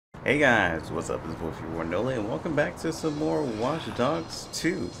Hey guys, what's up? It's Volf, your one and only, and welcome back to some more Watch Dogs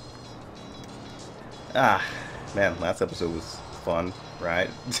 2. Ah, man, last episode was fun, right?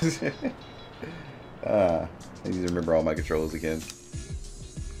 I need to remember all my controls again.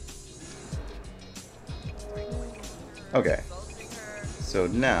 Okay, so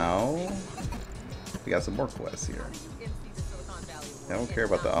now we got some more quests here. I don't care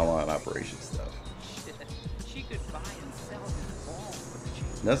about the online operation stuff.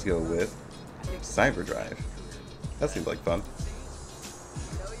 Let's go with Cyber Drive. That seems like fun.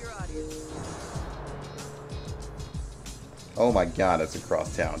 Oh my god, that's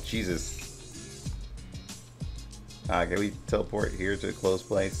across town. Jesus. Can we teleport here to a close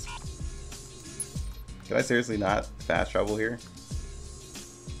place? Can I seriously not fast travel here?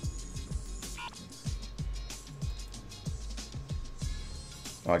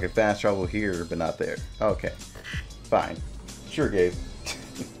 Oh, I can fast travel here, but not there. Okay. Fine. Sure, Gabe.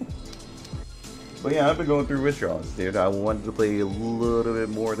 But yeah, I've been going through withdrawals, dude. I wanted to play a little bit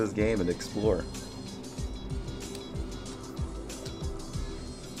more of this game and explore.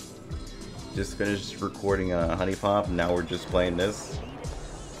 Just finished recording Honey Pop, and now we're just playing this.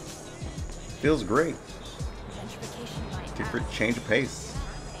 Feels great. Different change of pace.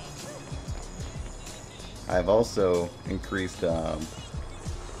 I've also increased, I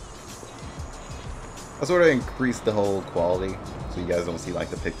sort of increased the whole quality, so you guys don't see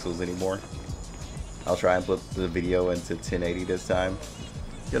like the pixels anymore. I'll try and put the video into 1080 this time.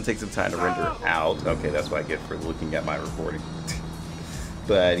 It's gonna take some time to render out. Okay, that's what I get for looking at my recording.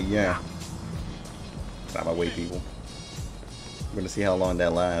 But yeah. Not my way, people. I'm gonna see how long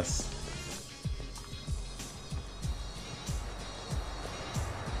that lasts.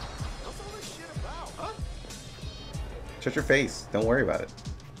 Shut your face. Don't worry about it.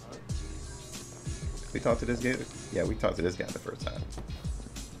 We talked to this guy? Yeah, we talked to this guy the first time.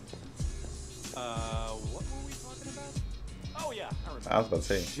 What were we talking about? Oh yeah, I remember. I was about to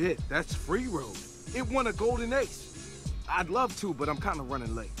say. Shit, that's Free Road. It won a golden ace. I'd love to, but I'm kind of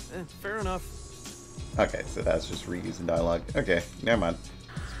running late. Fair enough. Okay, so that's just reusing dialogue. Okay, never mind.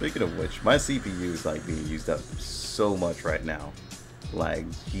 Speaking of which, my CPU is like being used up so much right now. Like,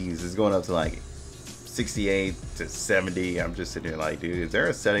 geez, it's going up to like 68 to 70. I'm just sitting here like, dude, is there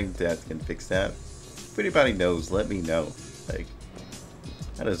a setting that can fix that? If anybody knows, let me know. Like,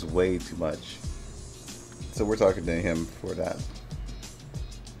 that is way too much. So we're talking to him for that.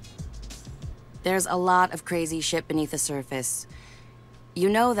 There's a lot of crazy shit beneath the surface. You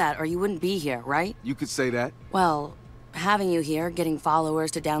know that, or you wouldn't be here, right? You could say that. Well, having you here, getting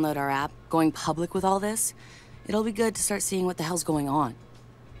followers to download our app, going public with all this, it'll be good to start seeing what the hell's going on.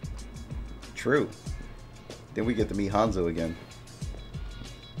 True. Then we get to meet Hanzo again.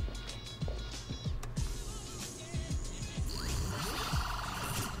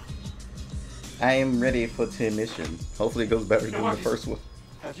 I am ready for the mission. Hopefully it goes better than the first one.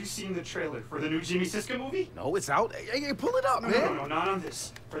 Have you seen the trailer for the new Jimmy Siska movie? No, it's out. Hey, pull it up, No, man. no, not on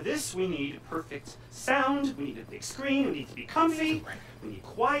this. For this, we need perfect sound. We need a big screen. We need to be comfy. We need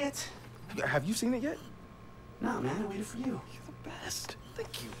quiet. Have you seen it yet? No, man, I waited for you. You're the best.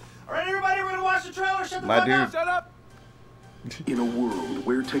 Thank you. All right, everybody, we're gonna watch the trailer. Shut the My fuck dude. up. Shut up. In a world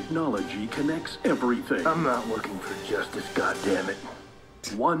where technology connects everything, I'm not looking for justice, goddammit.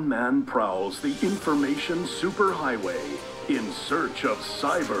 one man prowls the information superhighway in search of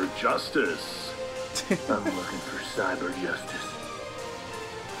cyber justice. I'm looking for cyber justice.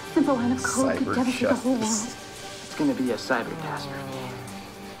 Simple line of code could Cyber devastate the whole world. justice. It's gonna be a cyber catastrophe.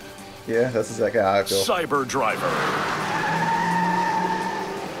 Yeah, that's exactly how I feel. Cyber Driver.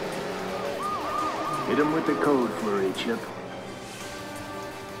 Hit him with the code flurry, Chip.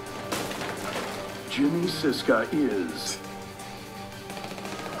 Jimmy Siska is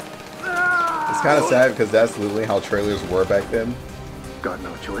It's kind of sad because that's literally how trailers were back then. Got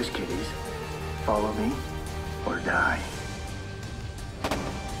no choice, kiddies. Follow me or die.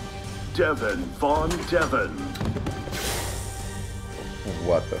 Devin Von Devin.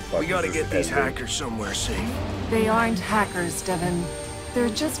 What the fuck? We gotta is this get these ending? hackers somewhere safe. They aren't hackers, Devin. They're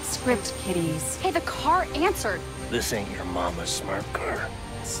just script kiddies. Hey, the car answered. This ain't your mama's smart car.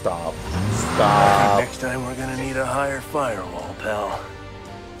 Stop. Stop. Next time we're gonna need a higher firewall, pal.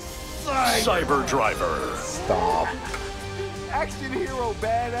 Cyber Driver. Stop. Action hero,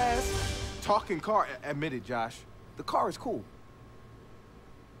 badass. Talking car. Admit it, Josh. The car is cool.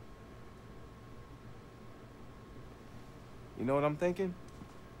 You know what I'm thinking?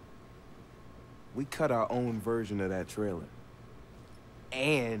 We cut our own version of that trailer.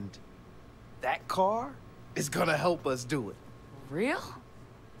 And that car is gonna help us do it. Real?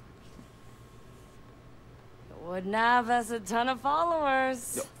 Wouldn't have us a ton of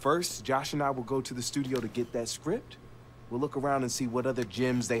followers. Yo, first, Josh and I will go to the studio to get that script. We'll look around and see what other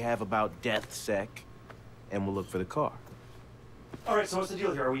gems they have about DeathSec, and we'll look for the car. All right, so what's the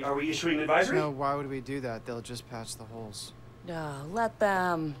deal here? Are we issuing an advisory? No, why would we do that? They'll just patch the holes. Let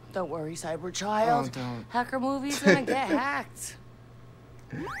them. Don't worry, cyber child. Oh, don't. Hacker movie's gonna get hacked.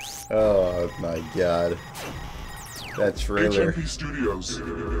 Oh my god. That trailer. HMP Studios,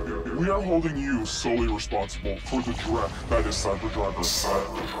 we are holding you solely responsible for the threat that is Cyber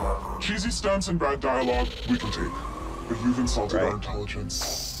Driver. Cheesy stunts and bad dialogue, we can take. But you've insulted our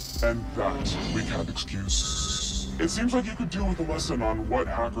intelligence, and that we can't excuse. It seems like you could do with a lesson on what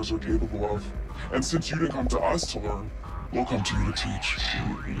hackers are capable of. And since you didn't come to us to learn, we'll come to you to teach.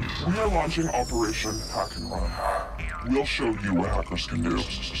 We are launching Operation Hack and Run. We'll show you what hackers can do.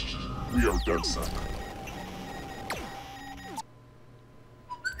 We are dead set.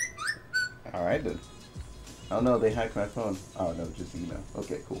 Alright then. Oh no, they hacked my phone. Oh no, just email.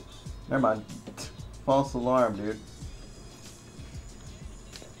 Okay, cool. Never mind. False alarm, dude.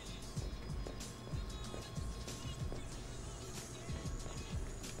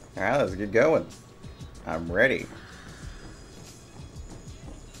 Alright, let's get going. I'm ready.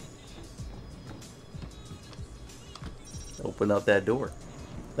 Open up that door.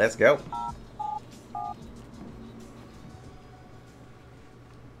 Let's go.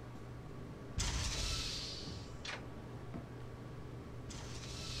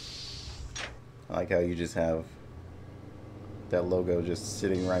 I like how you just have that logo just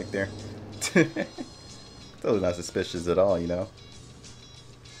sitting right there. Totally not suspicious at all, you know.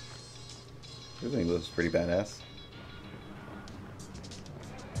 This thing looks pretty badass.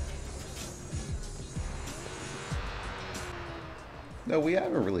 No, we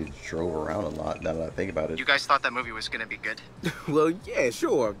haven't really drove around a lot now that I think about it. You guys thought that movie was gonna be good? Well, yeah,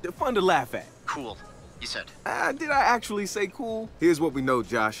 sure. They're fun to laugh at. Cool, you said. Did I actually say cool? Here's what we know,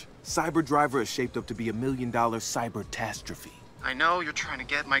 Josh. Cyber Driver is shaped up to be $1 million cyber-tastrophe. I know you're trying to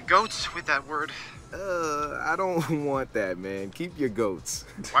get my goats with that word. I don't want that, man. Keep your goats.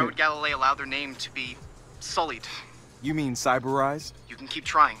 Why would Galilei allow their name to be sullied? You mean cyberized? You can keep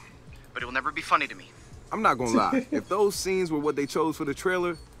trying, but it will never be funny to me. I'm not gonna lie. If those scenes were what they chose for the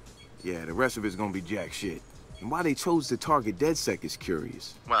trailer, yeah, the rest of it's gonna be jack shit. And why they chose to target DeathSec is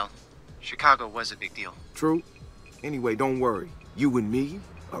curious. Well, Chicago was a big deal. True. Anyway, don't worry. You and me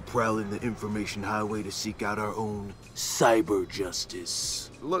are prowling the information highway to seek out our own cyber justice.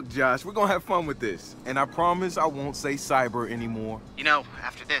 Look, Josh, we're gonna have fun with this. And I promise I won't say cyber anymore. You know,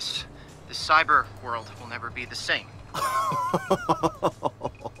 after this, the cyber world will never be the same.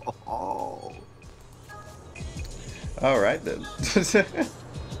 Alright then. It's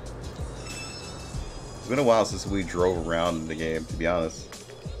been a while since we drove around in the game, to be honest.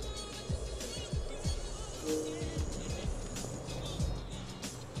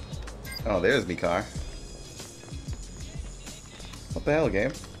 Oh, there's me car. What the hell,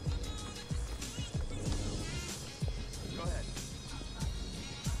 game? Go ahead.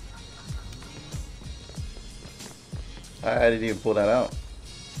 I didn't even pull that out.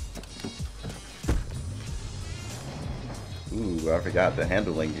 Ooh, I forgot the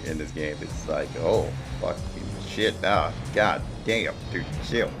handling in this game. It's like, oh, fucking shit. Oh, god damn, dude,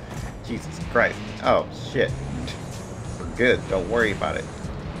 chill. Jesus Christ. Oh, shit. We're good. Don't worry about it.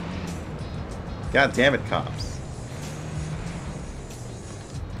 God damn it, cops.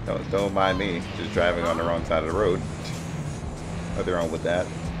 Don't mind me. Just driving on the wrong side of the road. Nothing wrong with that.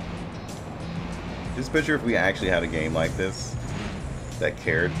 Just picture if we actually had a game like this that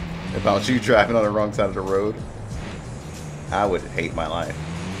cared about you driving on the wrong side of the road. I would hate my life.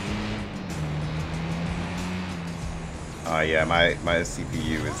 Oh yeah, my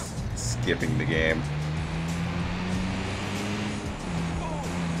CPU is skipping the game.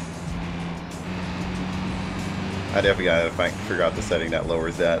 I definitely gotta figure out the setting that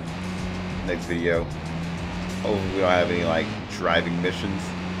lowers that next video. Hopefully we don't have any like driving missions.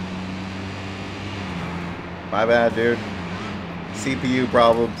 My bad, dude. CPU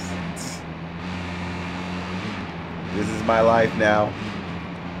problems. This is my life now.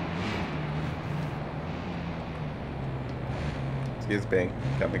 Excuse me,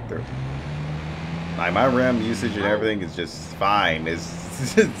 coming through. Like my RAM usage and everything is just fine.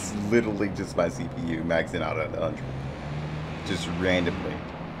 It's literally just my CPU maxing out at 100. Just randomly.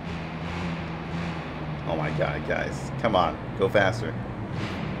 Oh my god, guys. Come on, go faster.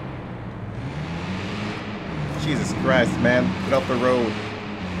 Jesus Christ, man. Get off the road.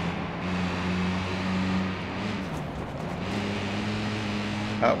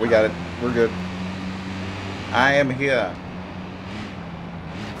 Oh, we got it. We're good. I am here.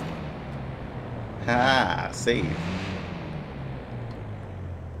 Ah, save.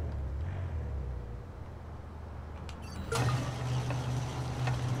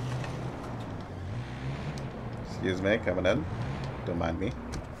 Excuse me, coming in. Don't mind me.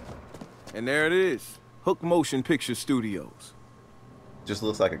 And there it is. Hook Motion Picture Studios. Just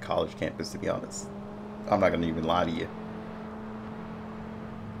looks like a college campus, to be honest. I'm not gonna even lie to you.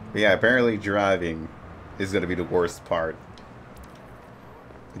 But yeah, apparently driving is gonna be the worst part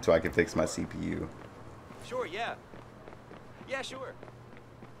until I can fix my CPU. Sure, yeah. Yeah, sure.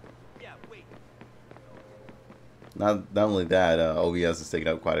 Yeah, wait. Not only that, OBS is taking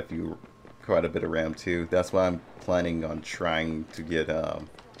up quite a bit of RAM too. That's why I'm planning on trying to get a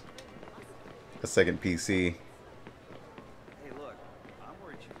second PC.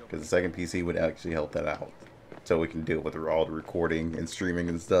 Because the second PC would actually help that out. So we can deal with all the recording and streaming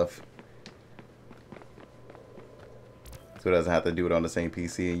and stuff. So it doesn't have to do it on the same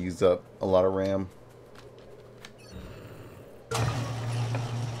PC and use up a lot of RAM.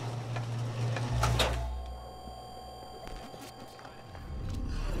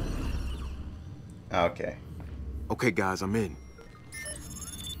 Okay. Okay, guys, I'm in.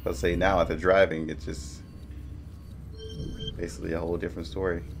 I'll say now after driving, it's just basically a whole different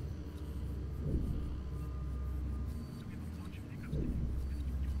story.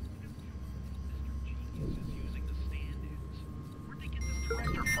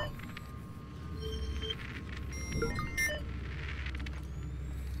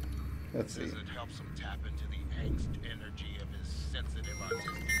 Let's see. Does it help him tap into the angst energy of his sensitive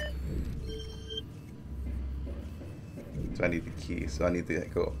autistic? So I need the key, so I need to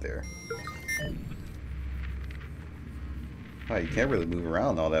go up there. Oh, you can't really move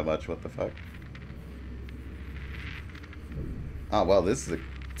around all that much, what the fuck? Oh, well, this is a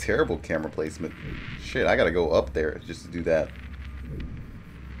terrible camera placement. Shit, I gotta go up there just to do that.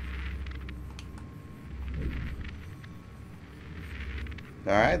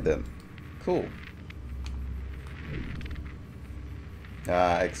 Alright then. Cool.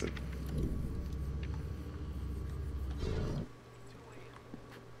 Exit.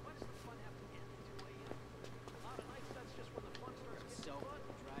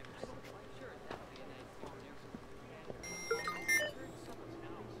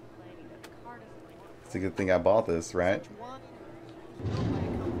 It's a good thing I bought this, right?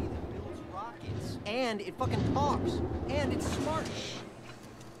 And it fucking talks. And it's smart.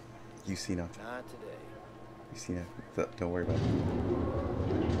 You see nothing. Not today. You see nothing. Don't worry about it.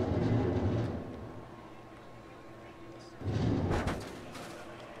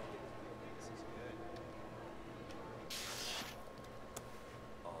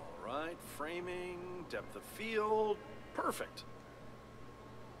 All right, framing, depth of field, perfect.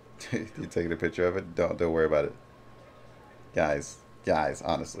 You taking a picture of it? Don't worry about it. Guys,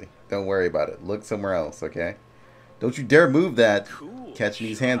 honestly, don't worry about it. Look somewhere else, okay? Don't you dare move that. Cool. Catch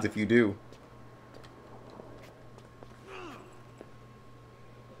these hands if you do.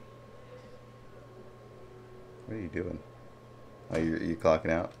 What are you doing? Oh, you're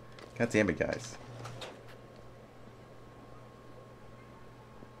clocking out? God damn it, guys.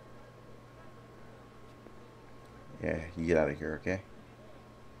 Yeah, you get out of here, okay?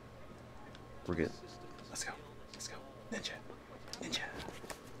 We're good. Let's go. Let's go. Ninja. Ninja.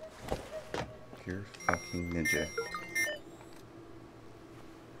 You're fucking ninja.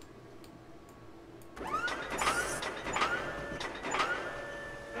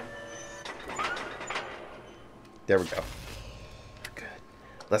 There we go. Good.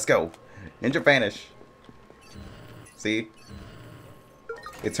 Let's go. Ninja vanish. See?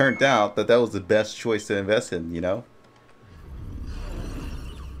 It turned out that was the best choice to invest in, you know?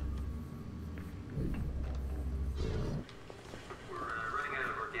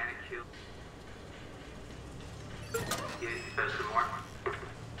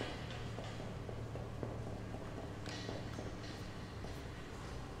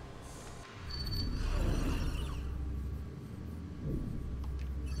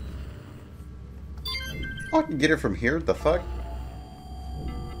 Oh, I can get it from here? The fuck?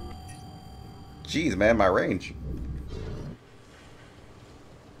 Jeez, man, my range.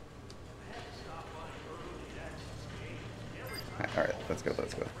 Alright, let's go,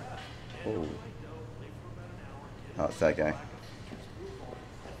 let's go. Oh. Oh, it's that guy.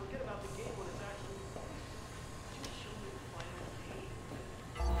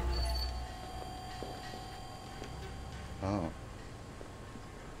 Oh.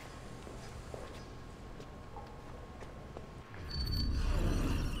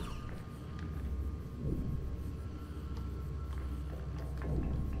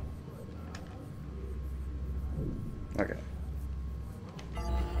 Okay.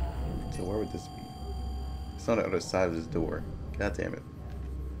 So where would this be? It's on the other side of this door. God damn it.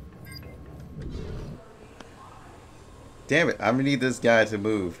 Damn it, I'm gonna need this guy to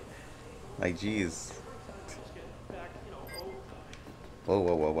move. Like, jeez. Whoa,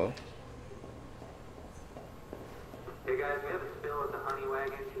 whoa, whoa, whoa. Hey guys, we have a spill at the honey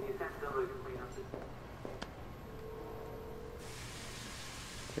wagon. Can you send somebody to clean up this?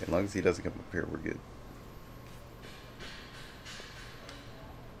 Okay, as long as he doesn't come up here, we're good.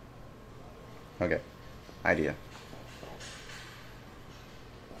 Okay. Idea.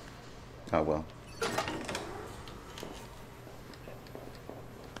 Oh well.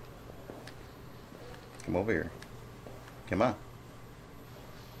 Come over here. Come on.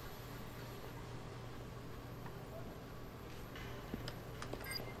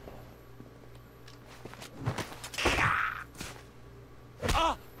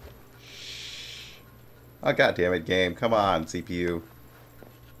 Oh, god damn it, game. Come on, CPU.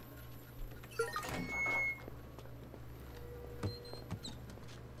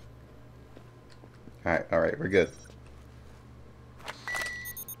 Alright, we're good.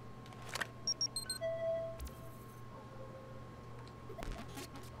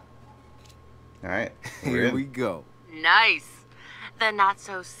 Alright. Here we go. Nice. The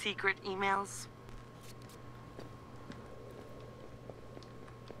not-so-secret emails.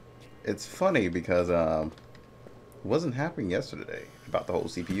 It's funny because it wasn't happening yesterday about the whole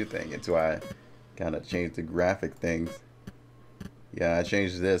CPU thing until I kind of changed the graphic things. Yeah, I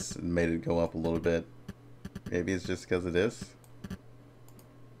changed this and made it go up a little bit. Maybe it's just because of this.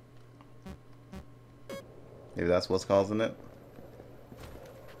 Maybe that's what's causing it.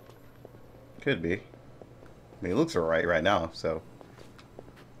 Could be. I mean, it looks alright right now, so.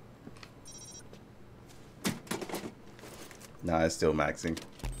 Nah, it's still maxing.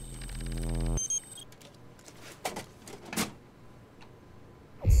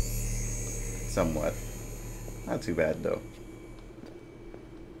 Somewhat. Not too bad, though.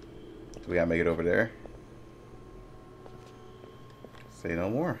 So we gotta make it over there. Say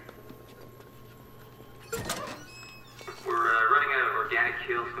no more. We're running out of organic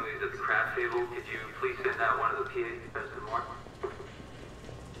kale smoothies at the craft table. Could you please send out one of the PAs to fetch some more?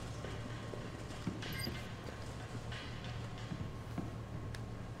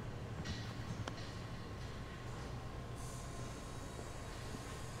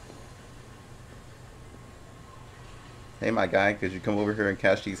 Hey, my guy, could you come over here and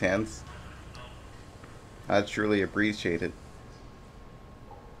catch these hands? I'd truly appreciate it.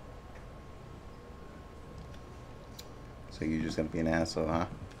 So you're just gonna be an asshole, huh?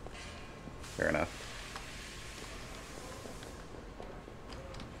 Fair enough.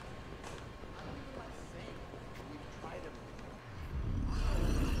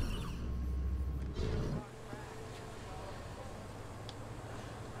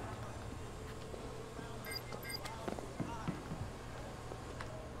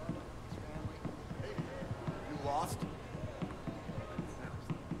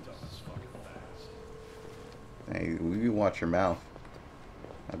 Hey, you watch your mouth.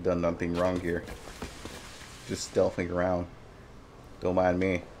 I've done nothing wrong here. Just stealthing around. Don't mind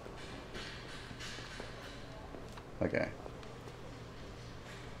me. Okay.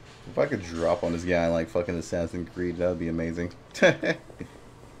 If I could drop on this guy like fucking Assassin's Creed, that would be amazing. Wait,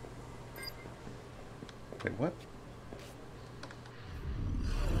 what?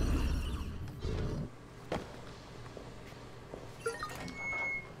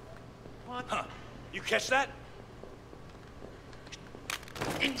 What? Huh. You catch that?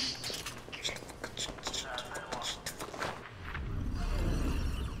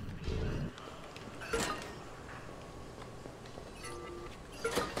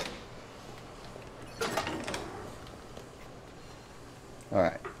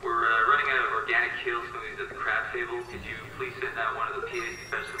 Alright. We're running out of organic kale smoothies at the craft table. Could you please send out one of the PAs to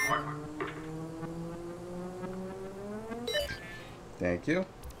fetch some more? Thank you.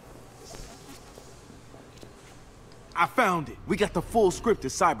 I found it. We got the full script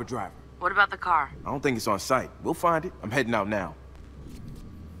of Cyber Driver. What about the car? I don't think it's on site. We'll find it. I'm heading out now.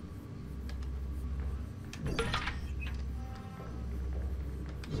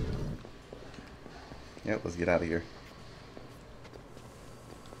 Yep, let's get out of here.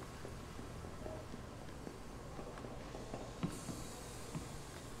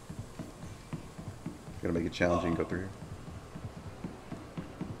 Gonna make it challenging, go through here.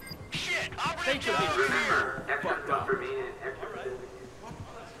 Shit! Thank you. Remember, extra stuff for me and extra.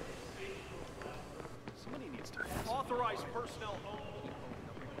 Somebody needs to authorize personnel only.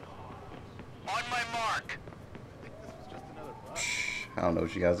 On my mark. I don't know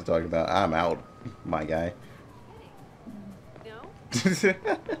what you guys are talking about. I'm out, my guy. No?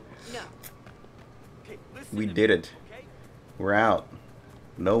 No. Okay, listen. We did it. We're out.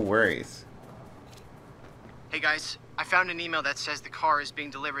 No worries. Hey guys, I found an email that says the car is being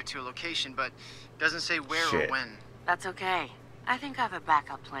delivered to a location, but doesn't say where or when. That's okay. I think I have a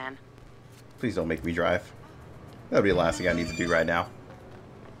backup plan. Please don't make me drive. That'll be the last thing I need to do right now.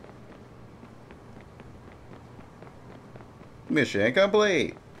 Mission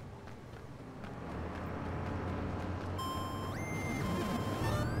complete.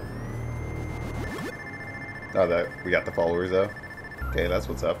 Oh, that we got the followers though. Okay, that's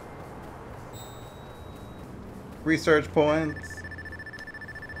what's up. Research points.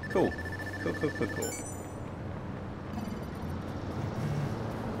 Cool. Cool.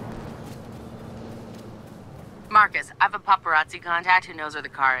 Marcus, I have a paparazzi contact who knows where the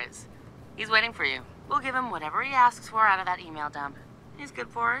car is. He's waiting for you. We'll give him whatever he asks for out of that email dump. He's good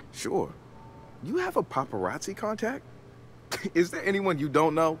for it. Sure. You have a paparazzi contact? Is there anyone you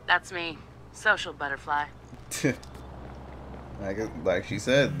don't know? That's me. Social butterfly. Like she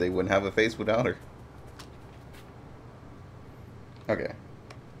said, they wouldn't have a face without her. Okay.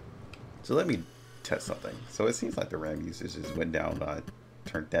 So let me test something. So it seems like the RAM usage just went down when I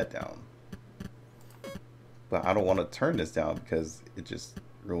turned that down. But I don't want to turn this down because it just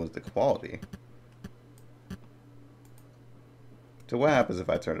ruins the quality. So what happens if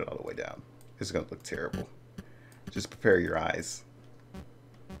I turn it all the way down? It's going to look terrible. Just prepare your eyes.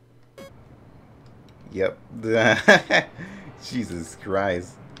 Yep. Jesus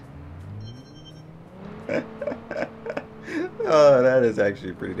Christ. Oh, that is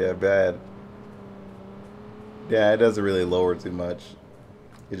actually pretty damn bad. Yeah, it doesn't really lower too much.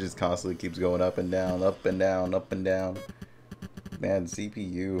 It just constantly keeps going up and down, up and down, up and down. Man,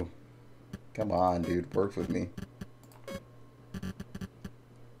 CPU. Come on, dude. Work with me.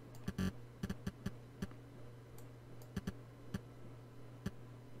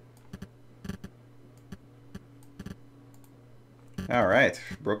 Alright.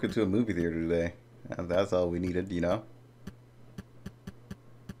 Broke into a movie theater today. That's all we needed, you know?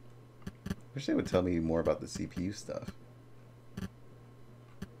 Wish they would tell me more about the CPU stuff.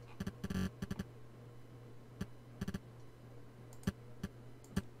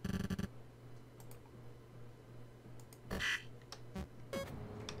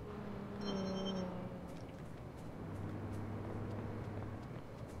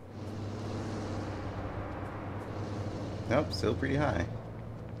 Nope, still pretty high.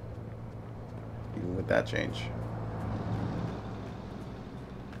 Even with that change.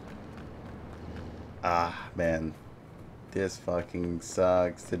 Ah, man. This fucking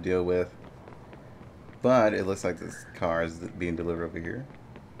sucks to deal with. But it looks like this car is being delivered over here.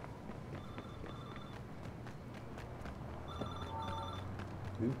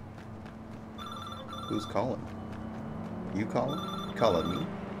 Ooh. Who's calling? You calling? Calling me?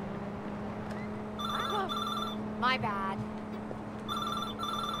 My bad.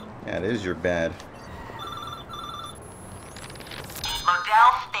 Yeah, it is your bad.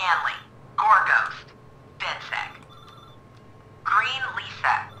 Modell Stanley, Gorghost, DedSec. Green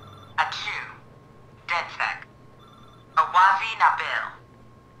Lisa, Achu, DedSec. Awazi Nabil,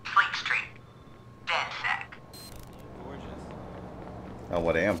 Fleet Street, DedSec. Oh,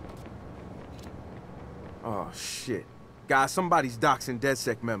 what am? Oh, shit. Guys, somebody's doxing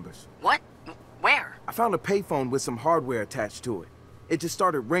DedSec members. What? Where? I found a payphone with some hardware attached to it. It just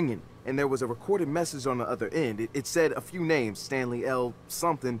started ringing, and there was a recorded message on the other end. It said a few names, Stanley L.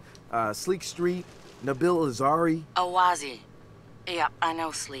 something, Sleek Street, Nabil Azari. Awazi. Yeah, I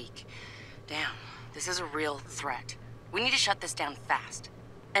know Sleek. Damn, this is a real threat. We need to shut this down fast.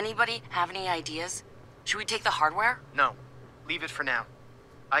 Anybody have any ideas? Should we take the hardware? No, leave it for now.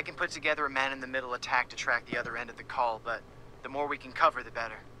 I can put together a man-in-the-middle attack to track the other end of the call, but the more we can cover, the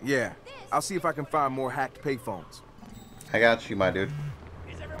better. Yeah, I'll see if I can find more hacked payphones. I got you, my dude.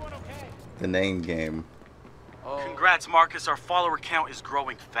 The name game. Congrats, Marcus. Our follower count is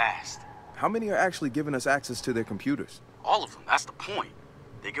growing fast. How many are actually giving us access to their computers? All of them. That's the point.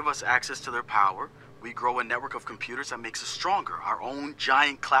 They give us access to their power. We grow a network of computers that makes us stronger. Our own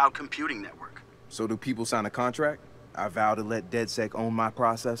giant cloud computing network. So do people sign a contract? I vow to let DedSec own my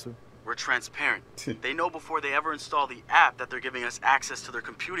processor? We're transparent. They know before they ever install the app that they're giving us access to their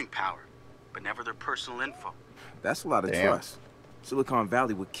computing power, but never their personal info. That's a lot of trust. Silicon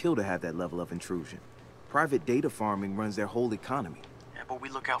Valley would kill to have that level of intrusion. Private data farming runs their whole economy. Yeah, but we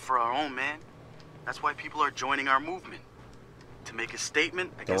look out for our own, man. That's why people are joining our movement. To make a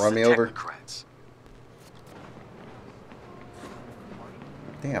statement against the technocrats.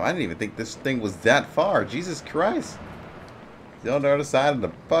 Damn, I didn't even think this thing was that far. Jesus Christ. Still on the other side of the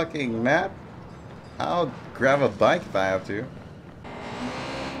fucking map? I'll grab a bike if I have to.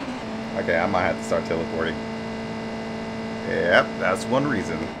 Okay, I might have to start teleporting. Yep, that's one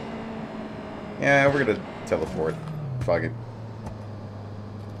reason. Yeah, we're gonna teleport. Fuck it.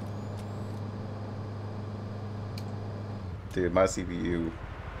 Dude, my CPU...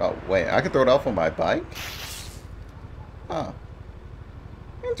 Oh, wait, I can throw it off on my bike? Huh.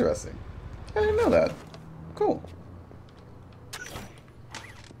 Interesting. I didn't know that. Cool.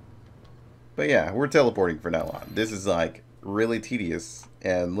 But yeah, we're teleporting from now on. This is like really tedious,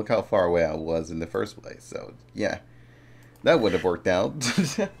 and look how far away I was in the first place. So yeah, that would have worked out.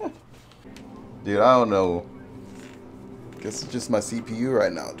 Dude, I don't know. Guess it's just my CPU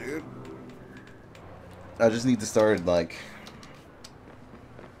right now, dude. I just need to start like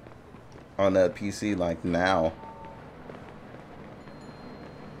on that PC like now.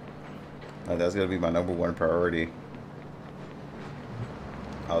 Like, that's gonna be my #1 priority.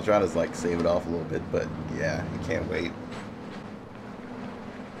 I was trying to like save it off a little bit, but yeah, you can't wait.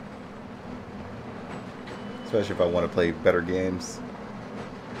 Especially if I want to play better games.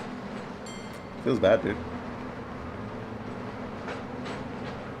 Feels bad, dude.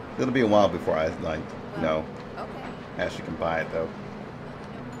 It'll be a while before I like, you know, actually can buy it though.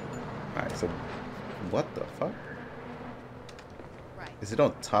 Alright, so what the fuck? Is it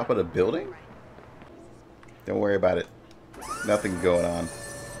on top of the building? Don't worry about it. Nothing going on.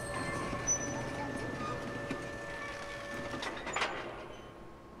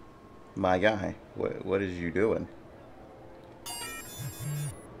 My guy, what is you doing?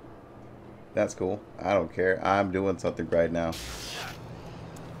 That's cool. I don't care. I'm doing something right now.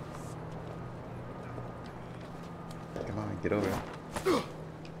 Come on, get over here.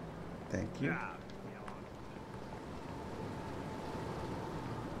 Thank you.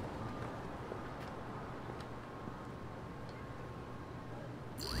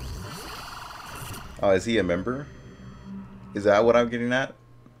 Oh, is he a member? Is that what I'm getting at?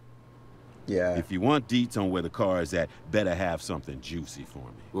 Yeah. If you want deets on where the car is at, better have something juicy for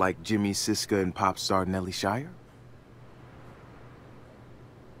me. Like Jimmy Siska and pop star Nelly Shire?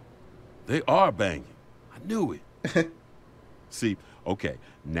 They are banging. I knew it. See, okay,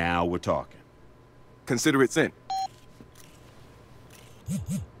 now we're talking. Consider it sent.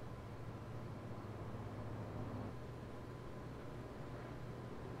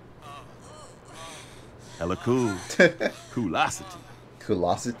 Hella cool. Coolosity.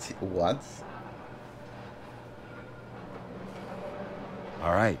 Coolosity? What?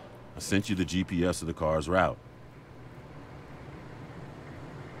 All right, I sent you the GPS of the car's route.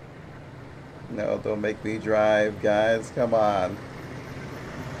 No, don't make me drive, guys. Come on.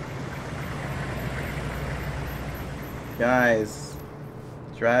 Guys,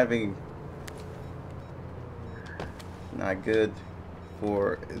 driving not good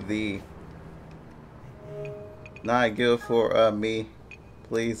for the... Not good for me,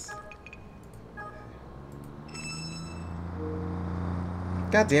 please.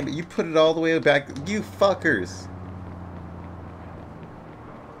 God damn it, you put it all the way back. You fuckers.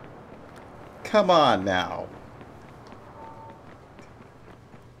 Come on now.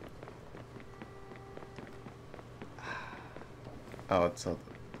 Oh, it's a...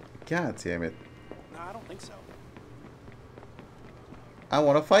 God damn it. No, I don't think so. I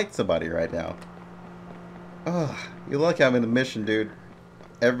want to fight somebody right now. Ugh, you're lucky I'm in the mission, dude.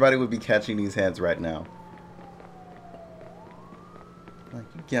 Everybody would be catching these hands right now. Like,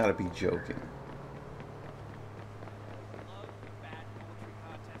 you gotta be joking.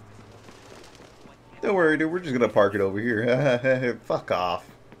 Don't worry, dude. We're just gonna park it over here. Fuck off.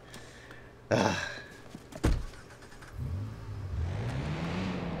 I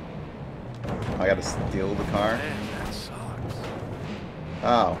gotta steal the car? Man, that sucks.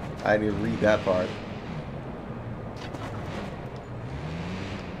 Oh, I didn't read that part.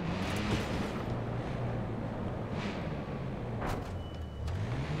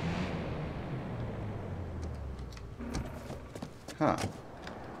 Huh.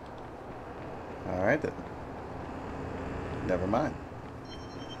 Alright then. Never mind.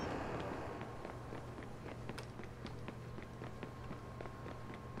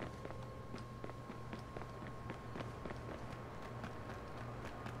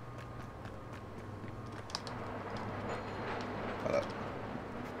 Hold up.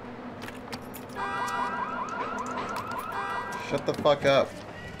 Shut the fuck up.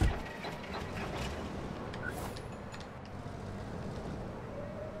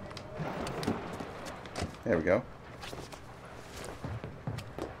 There we go.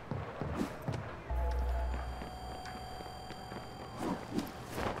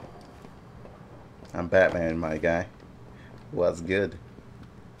 I'm Batman, my guy. What's good?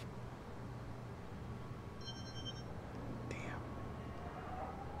 Damn.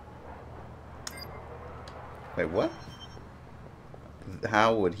 Wait, what?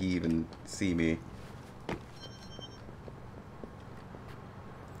 How would he even see me?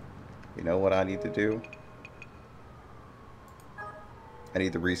 You know what I need to do? I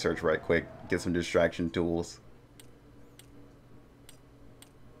need to research right quick. Get some distraction tools.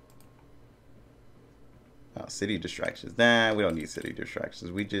 Oh, city distractions. Nah, we don't need city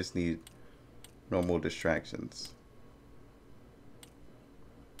distractions. We just need normal distractions.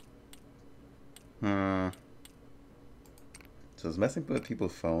 So is messing with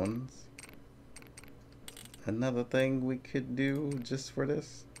people's phones another thing we could do just for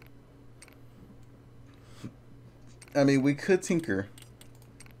this? I mean, we could tinker.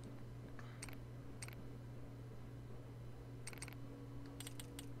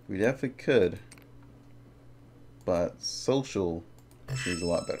 We definitely could. But social seems a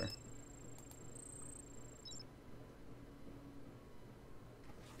lot better.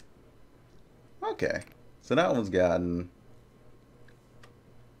 Okay. So that one's gotten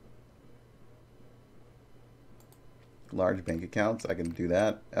large bank accounts. I can do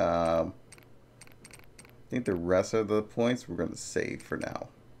that. I think the rest of the points we're going to save for now.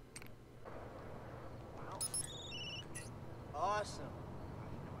 Awesome.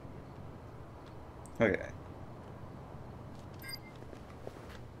 Okay.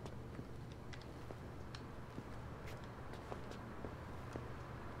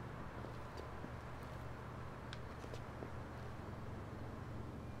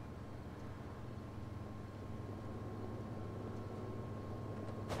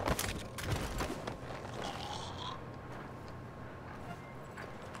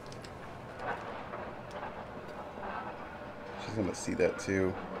 She's gonna see that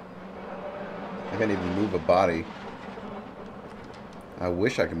too. I can't even move a body. I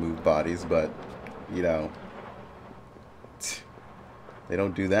wish I could move bodies, but you know, they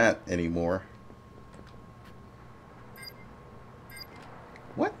don't do that anymore.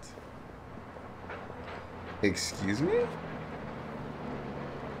 What? Excuse me?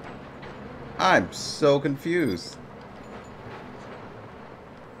 I'm so confused.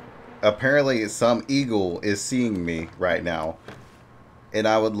 Apparently some eagle is seeing me right now. And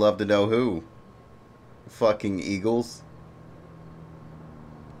I would love to know who. Fucking eagles.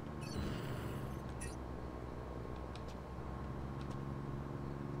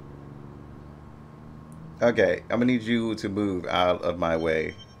 Okay, I'm gonna need you to move out of my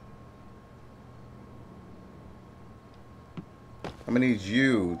way. I'm gonna need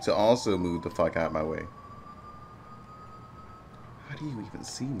you to also move the fuck out of my way. How do you even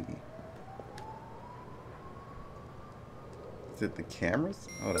see me? Is it the cameras?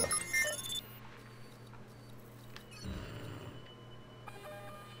 Hold up.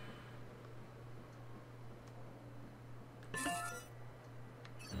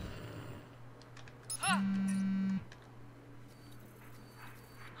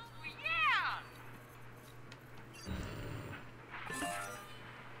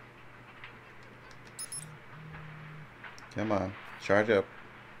 Come on, charge up.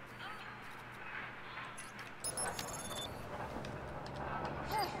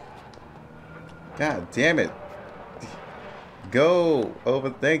 God damn it. Go over,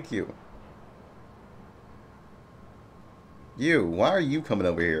 thank you. You, why are you coming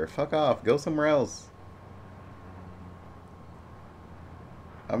over here? Fuck off, go somewhere else.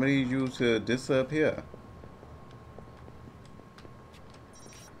 I'm gonna need you to disappear.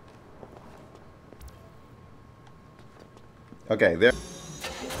 Okay, there.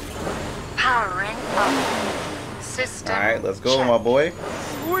 Powering up. System. Alright, let's go, my boy.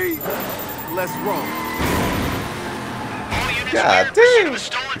 Sweet. Let's roll. God damn. A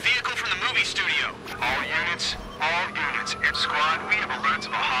stolen vehicle from the movie studio. All units, Ed Squad, we have alerts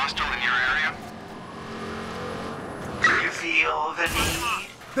of a hostile in your area. Do you feel the need?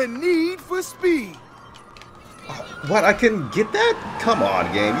 The need for speed. What? I couldn't get that? Come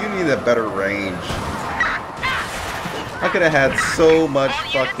on, game. You need a better range. I could have had so much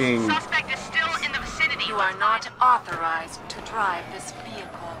fucking. Suspect is still in the vicinity. You are not authorized to drive this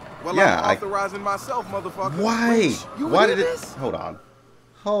vehicle. Well, yeah, I'm authorizing myself, motherfucker. Why? You Why did it? this? Hold on.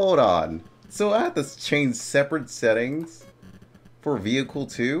 Hold on. So I have to change separate settings for vehicle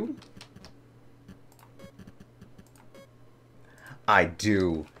 2? I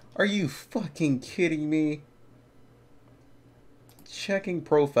do. Are you fucking kidding me? Checking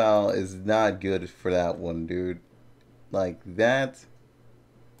profile is not good for that one, dude. Like that.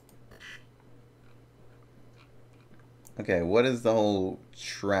 Okay, what is the whole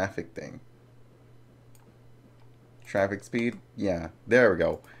traffic thing? Traffic speed? Yeah, there we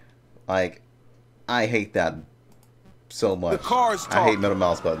go. Like, I hate that so much. The car's I hate middle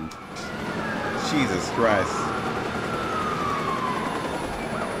mouse button. Jesus Christ.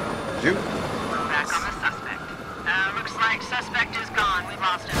 Juke. Back on the suspect. Looks like suspect is gone. We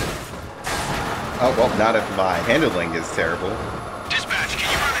lost him. Oh, well, not if my handling is terrible. Dispatch, can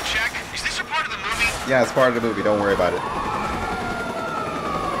you run a check? Is this a part of the movie? Yeah, it's part of the movie. Don't worry about it.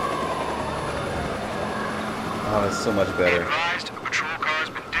 Oh, that's so much better. Advised, a patrol car has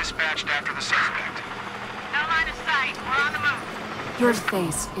been dispatched after the suspect. No line of sight. We're on the move. Your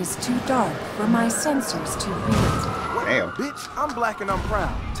face is too dark for my sensors to read. What? Damn. Bitch, I'm black and I'm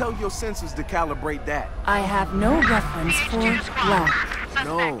proud. Tell your sensors to calibrate that. I have no reference for black.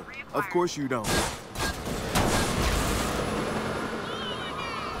 No, of course you don't.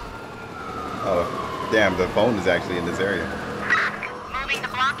 Oh, damn, the phone is actually in this area. Moving to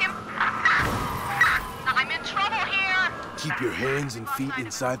block him. I'm in trouble here. Keep your hands and feet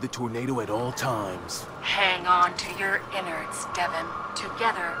inside the tornado at all times. Hang on to your innards, Devin.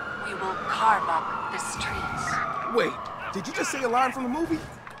 Together, we will carve up the streets. Wait, did you just say a line from the movie?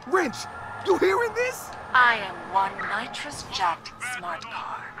 Wrench, you hearing this? I am one nitrous-jacked smart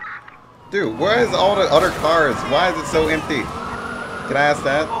car. Dude, where's all the other cars? Why is it so empty? Can I ask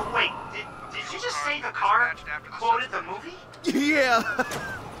that? Oh, wait, did you just say the car quoted the movie? Yeah.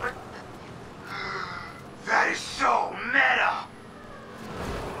 That is so meta!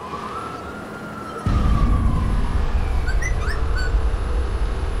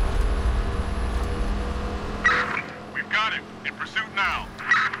 We've got him. In pursuit now.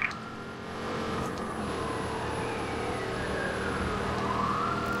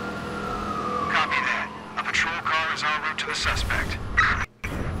 Copy that. A patrol car is en route to the suspect.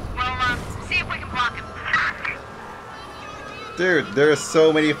 Well, see if we can block him. Dude, there are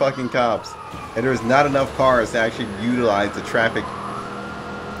so many fucking cops. And there's not enough cars to actually utilize the traffic.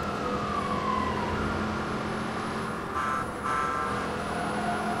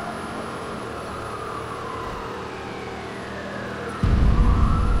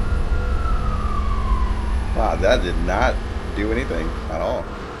 Wow, that did not do anything at all.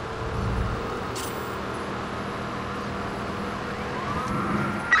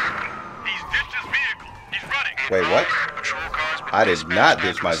 He's ditched his vehicle. He's running. Wait, what? Patrol car's been I did not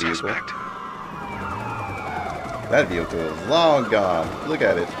dispatched ditch my after the vehicle. suspect. That vehicle is long gone. Look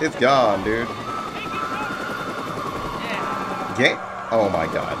at it. It's gone, dude. Game. Oh my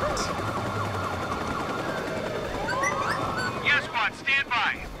god. Yes, squad, stand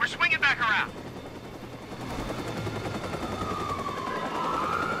by. We're swinging back around.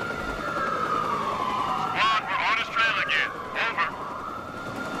 Squad, we're on his trail again. Over.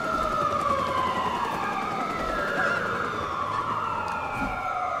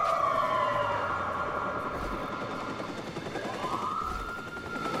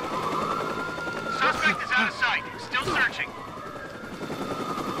 Suspect is out of sight. Still searching.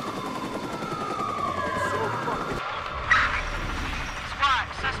 Squad,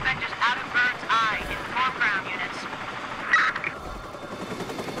 suspect is out of bird's eye. Inform ground units.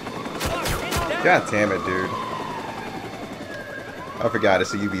 God damn it, dude. I forgot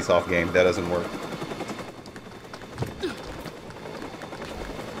it's a Ubisoft game. That doesn't work.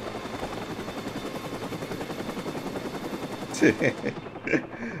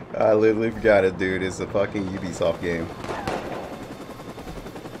 I literally forgot it, dude. It's a fucking Ubisoft game.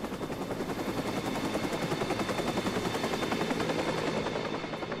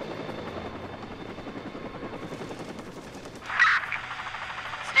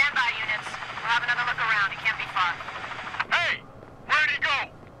 Stand by units. We'll have another look around. It can't be far. Hey! Where'd he go?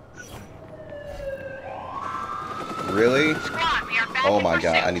 Really? Squad, we are back Oh in my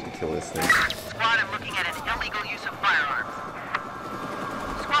god, pursuit. I need to kill this thing. Squad, I'm looking at an illegal use of firearms.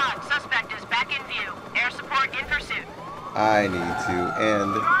 Squad, suspect is back in view. Air support in pursuit. I need to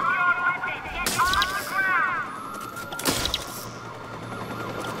end.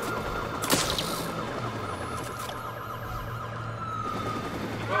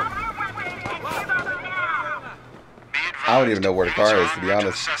 I don't even know where the car is, to be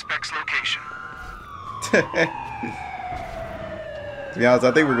honest. Suspect's location. To be honest,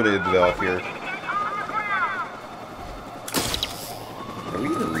 I think we're gonna end it off here. Can we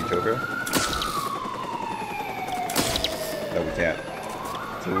even reach over? No, we can't.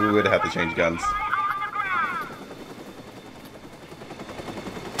 So we would have to change guns.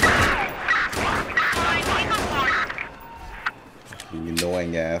 You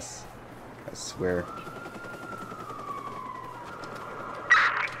annoying ass. I swear.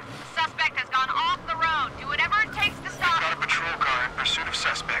 Suspect has gone off the road. Do whatever it takes to stop Got a him. patrol car in pursuit of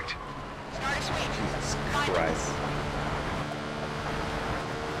suspect. Start a sweep. Jesus Christ.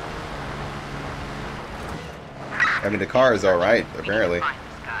 I mean, the car is alright, apparently.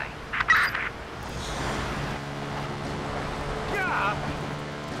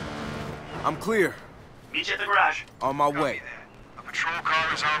 I'm clear. Meet you at the garage. On my way. A patrol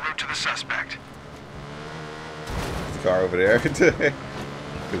car is en route to the suspect. This car over there.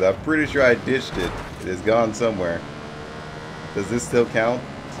 Because I'm pretty sure I ditched it. It is gone somewhere. Does this still count?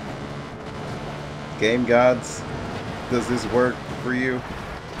 Game gods? Does this work for you?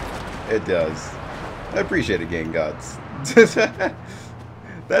 It does. I appreciate it, game gods.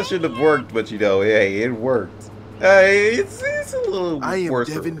 That should have worked, but you know, hey, it worked. Hey, it's a little I am worse.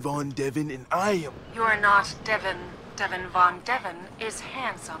 Devin Von Devin, and I am... You are not Devin. Devin Von Devin is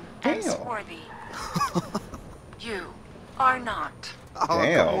handsome and Damn. swarthy. You are not. Oh,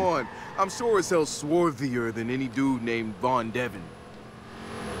 Damn. come on. I'm sure as hell swarthier than any dude named Von Devin.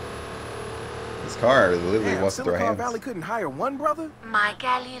 This car literally Damn, wants to throw Silicon hands. Valley couldn't hire one brother? My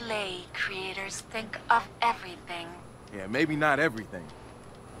Galilei creators think of everything. Yeah, maybe not everything.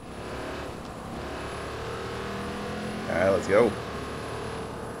 Alright, let's go.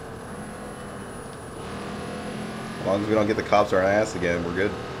 As long as we don't get the cops on our ass again, we're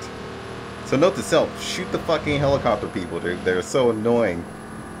good. So note to self, shoot the fucking helicopter people, dude. They're so annoying.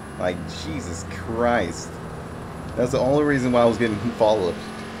 Like, Jesus Christ. That's the only reason why I was getting followed.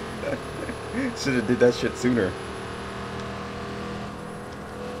 Should have did that shit sooner.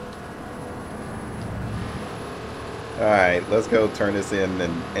 Alright, let's go turn this in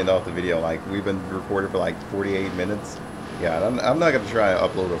and end off the video. Like, we've been recording for like 48 minutes. Yeah, I'm not going to try to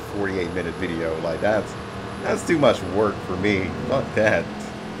upload a 48-minute video. Like, that's too much work for me. Fuck that.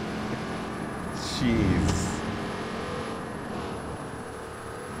 Jeez.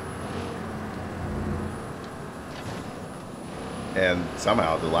 And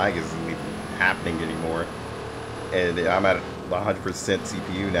somehow the lag isn't even happening anymore. And I'm at 100%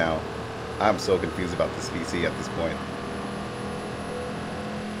 CPU now. I'm so confused about this PC at this point.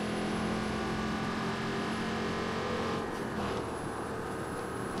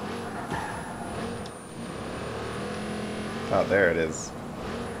 Oh, there it is.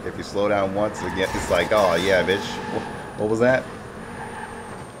 If you slow down once again, it's like, oh yeah, bitch. What was that?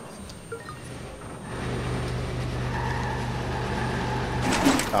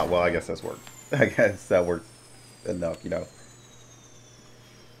 Oh, well, I guess that's worked. I guess that worked enough, you know.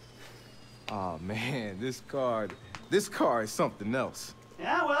 Oh man, this car is something else.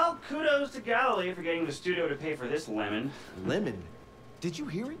 Yeah, well, kudos to Galilee for getting the studio to pay for this lemon. Lemon? Did you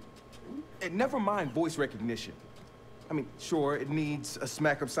hear it? Never mind voice recognition. I mean, sure, it needs a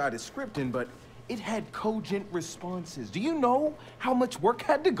smack-up-sided scripting, but it had cogent responses. Do you know how much work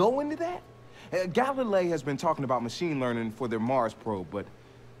had to go into that? Galilee has been talking about machine learning for their Mars probe, but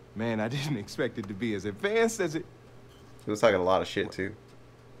man, I didn't expect it to be as advanced as it... He was talking a lot of shit, too.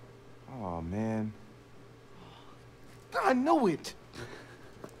 Oh, man. I know it!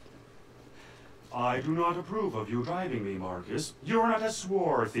 I do not approve of you driving me, Marcus. You're not as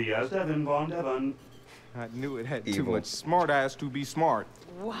swarthy as Devin Von Devin. I knew it had Evil. too much smart-ass to be smart.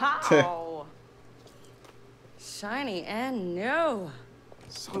 Wow. Shiny and new.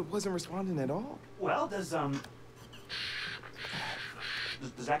 So it wasn't responding at all? Well, does that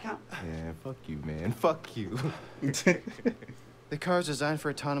count? Yeah, fuck you, man. Fuck you. The car's designed for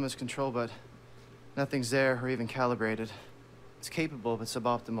autonomous control, but nothing's there or even calibrated. It's capable, but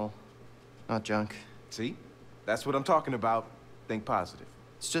suboptimal. Not junk. See? That's what I'm talking about. Think positive.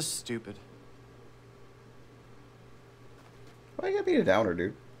 It's just stupid. Why you gotta be a downer,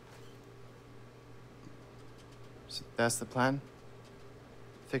 dude? So that's the plan?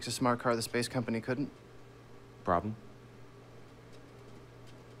 Fix a smart car the space company couldn't? Problem?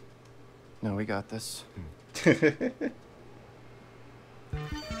 No, we got this.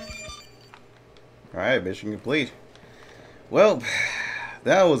 Alright, mission complete. Well,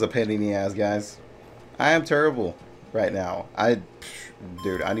 that was a pain in the ass, guys. I am terrible right now.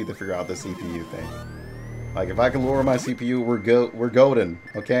 Dude, I need to figure out the CPU thing. Like, if I can lower my CPU, we're golden,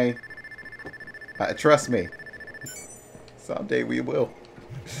 okay? Trust me. Someday we will.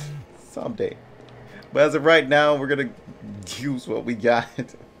 Someday. But as of right now, we're gonna use what we got.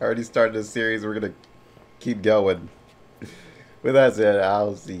 I already started this series. We're gonna keep going. With that said,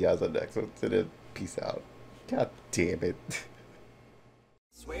 I'll see you guys on the next one. So then, peace out. God damn it.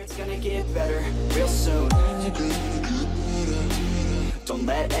 Swear it's gonna get better real soon. Don't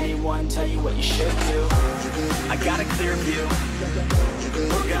let anyone tell you what you should do. I got a clear view.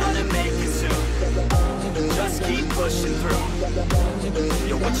 We're gonna make it soon. Just keep pushing through.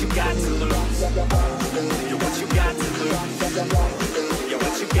 You're what you got to lose. You're what you got to lose. You're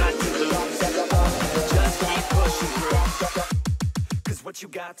what you got to lose. Just keep pushing through. 'Cause what you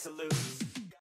got to lose.